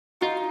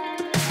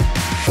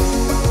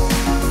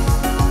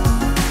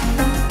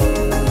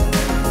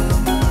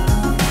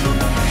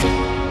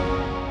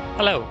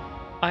Hello,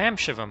 I am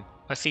Shivam,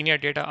 a senior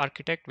data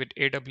architect with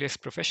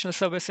AWS Professional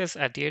Services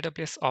at the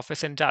AWS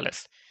office in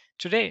Dallas.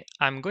 Today,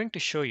 I'm going to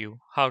show you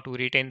how to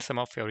retain some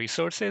of your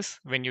resources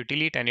when you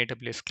delete an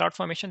AWS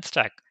CloudFormation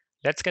stack.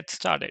 Let's get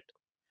started.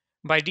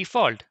 By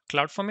default,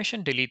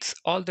 CloudFormation deletes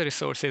all the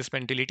resources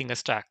when deleting a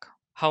stack.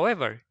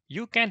 However,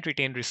 you can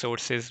retain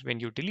resources when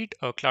you delete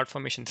a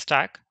CloudFormation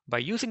stack by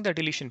using the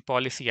deletion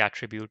policy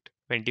attribute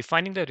when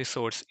defining the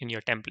resource in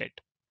your template.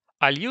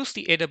 I'll use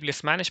the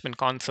AWS Management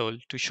Console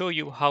to show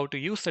you how to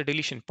use the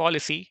deletion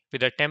policy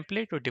with a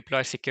template to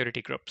deploy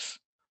security groups.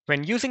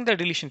 When using the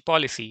deletion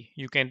policy,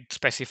 you can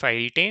specify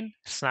retain,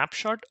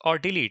 snapshot, or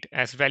delete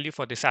as value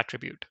for this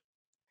attribute.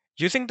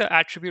 Using the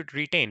attribute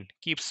retain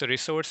keeps the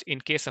resource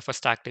in case of a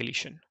stack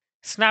deletion.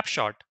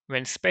 Snapshot,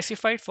 when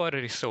specified for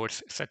a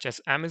resource such as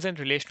Amazon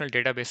Relational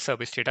Database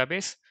Service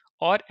Database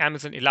or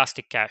Amazon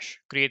Elastic Cache,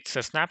 creates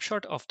a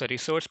snapshot of the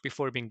resource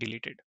before being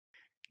deleted.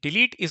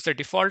 Delete is the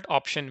default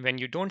option when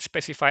you don't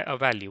specify a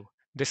value.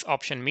 This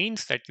option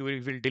means that you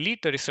will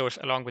delete the resource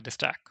along with the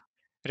stack.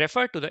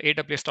 Refer to the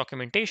AWS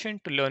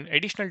documentation to learn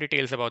additional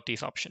details about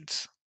these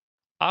options.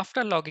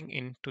 After logging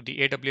in to the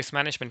AWS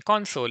Management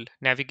Console,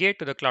 navigate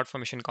to the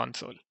CloudFormation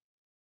console.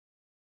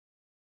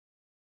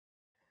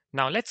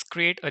 Now let's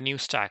create a new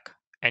stack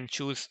and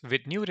choose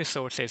with new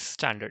resources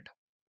standard.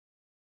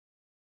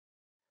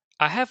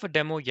 I have a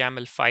demo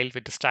YAML file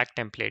with the stack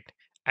template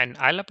and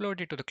I'll upload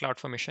it to the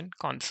CloudFormation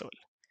console.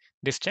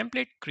 This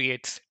template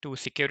creates two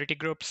security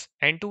groups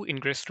and two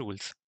ingress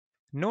rules.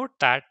 Note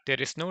that there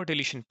is no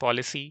deletion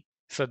policy,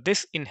 so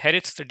this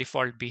inherits the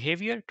default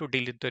behavior to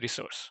delete the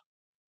resource.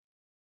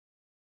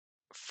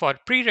 For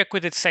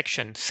prerequisite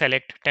section,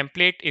 select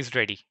template is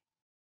ready.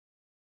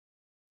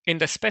 In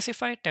the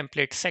specify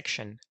template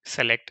section,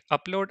 select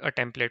upload a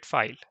template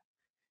file.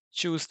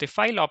 Choose the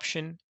file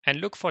option and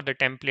look for the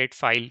template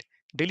file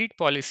delete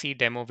policy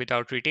demo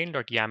without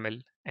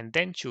retain.yaml and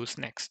then choose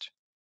next.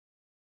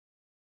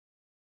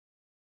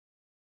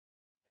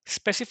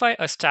 Specify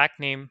a stack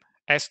name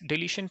as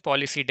deletion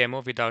policy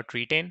demo without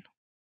retain.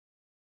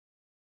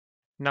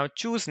 Now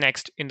choose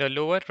next in the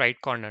lower right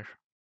corner.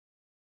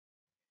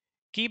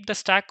 Keep the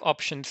stack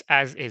options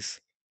as is.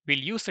 We'll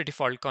use the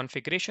default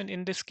configuration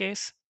in this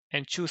case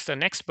and choose the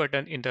next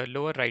button in the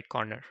lower right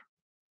corner.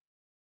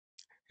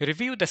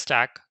 Review the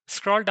stack,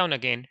 scroll down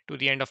again to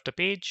the end of the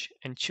page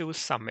and choose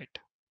submit.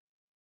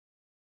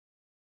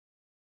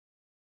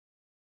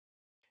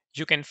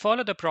 You can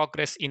follow the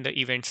progress in the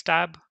events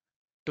tab.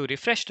 To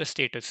refresh the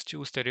status,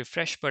 choose the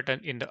refresh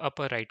button in the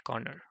upper right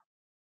corner.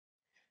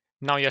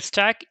 Now your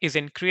stack is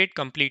in create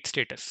complete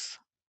status.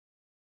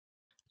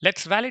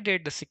 Let's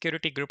validate the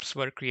security groups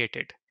were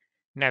created.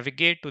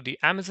 Navigate to the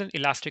Amazon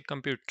Elastic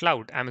Compute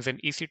Cloud Amazon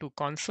EC2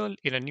 console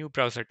in a new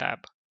browser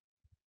tab.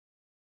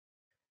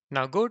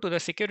 Now go to the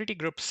security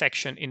groups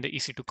section in the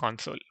EC2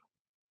 console.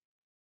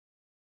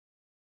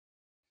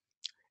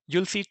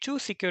 You'll see two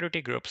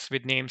security groups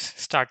with names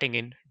starting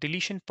in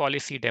deletion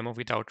policy demo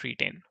without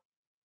retain.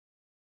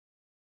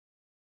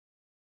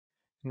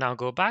 Now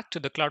go back to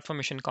the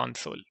CloudFormation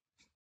console.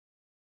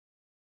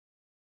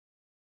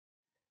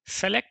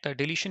 Select the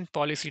deletion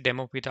policy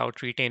demo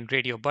without retain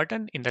radio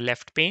button in the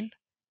left pane,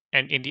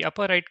 and in the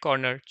upper right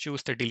corner,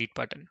 choose the delete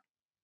button.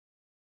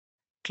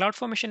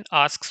 CloudFormation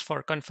asks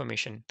for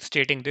confirmation,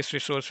 stating this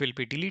resource will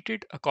be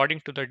deleted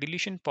according to the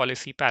deletion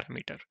policy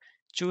parameter.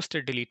 Choose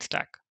the delete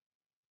stack.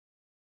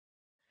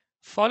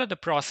 Follow the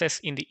process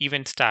in the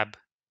Events tab,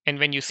 and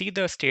when you see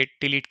the state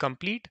delete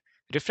complete,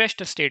 refresh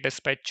the status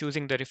by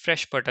choosing the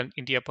refresh button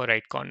in the upper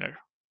right corner.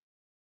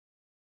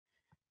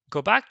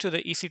 Go back to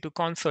the EC2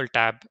 console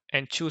tab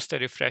and choose the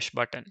refresh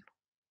button.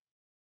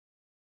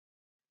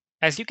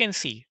 As you can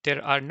see,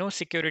 there are no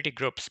security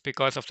groups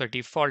because of the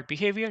default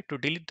behavior to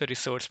delete the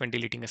resource when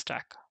deleting a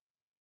stack.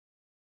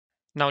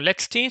 Now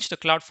let's change the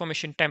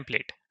CloudFormation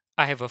template.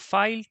 I have a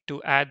file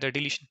to add the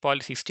deletion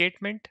policy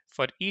statement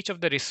for each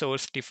of the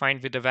resource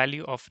defined with the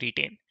value of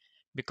retain.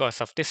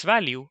 Because of this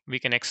value, we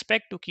can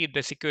expect to keep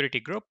the security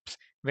groups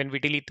when we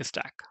delete the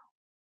stack.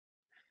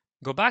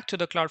 Go back to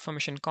the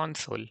CloudFormation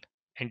console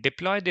and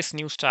deploy this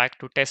new stack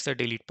to test the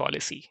delete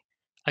policy.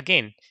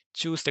 Again,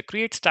 choose the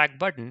Create Stack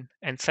button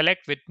and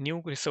select with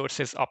New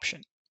Resources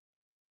option.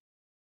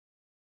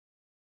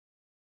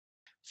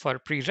 For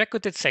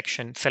prerequisite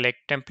section, select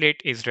Template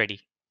is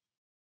ready.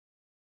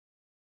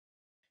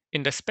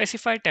 In the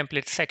Specify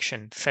Template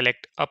section,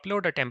 select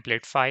Upload a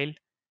template file,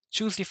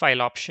 choose the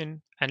file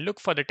option, and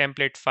look for the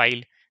template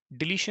file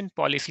deletion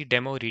policy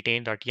demo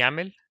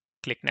retain.yaml.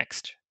 Click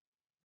Next.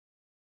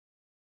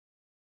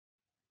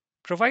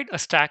 Provide a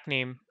stack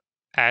name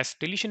as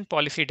deletion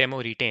policy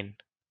demo retain.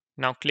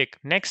 Now click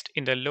Next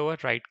in the lower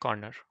right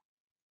corner.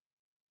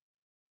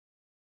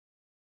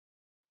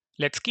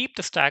 Let's keep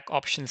the stack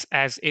options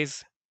as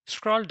is.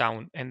 Scroll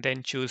down and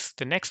then choose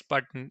the Next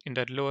button in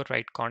the lower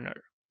right corner.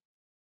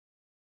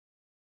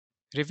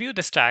 Review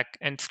the stack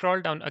and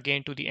scroll down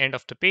again to the end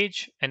of the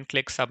page and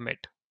click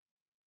Submit.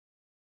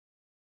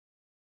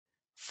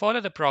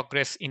 Follow the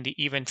progress in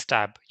the Events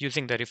tab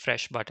using the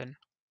Refresh button.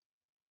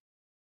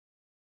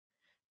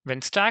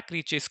 When stack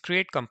reaches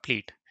Create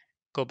Complete,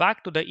 go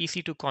back to the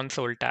EC2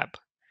 Console tab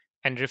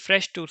and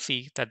refresh to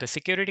see that the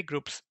security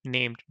groups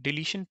named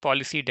Deletion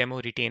Policy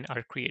Demo Retain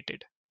are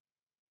created.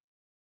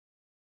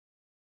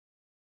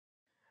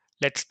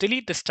 Let's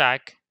delete the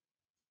stack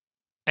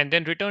and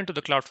then return to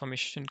the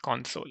CloudFormation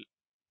console.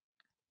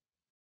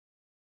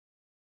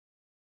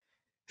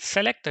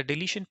 Select the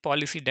Deletion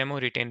Policy Demo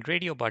Retain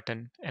radio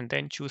button and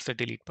then choose the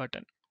Delete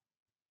button.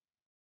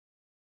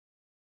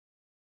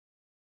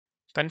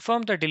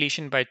 Confirm the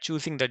deletion by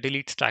choosing the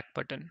Delete Stack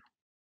button.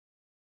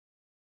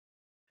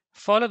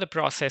 Follow the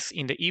process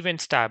in the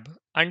Events tab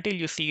until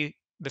you see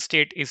the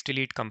state is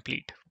delete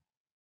complete.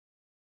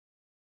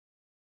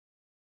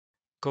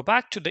 Go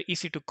back to the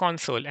EC2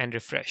 console and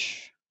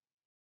refresh.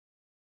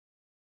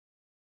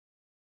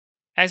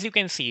 As you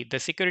can see, the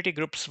security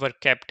groups were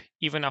kept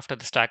even after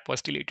the stack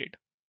was deleted.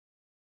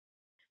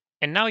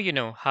 And now you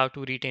know how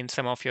to retain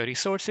some of your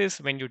resources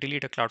when you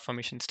delete a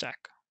CloudFormation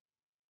stack.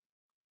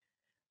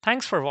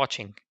 Thanks for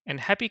watching, and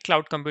happy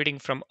cloud computing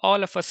from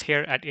all of us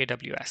here at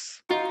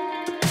AWS.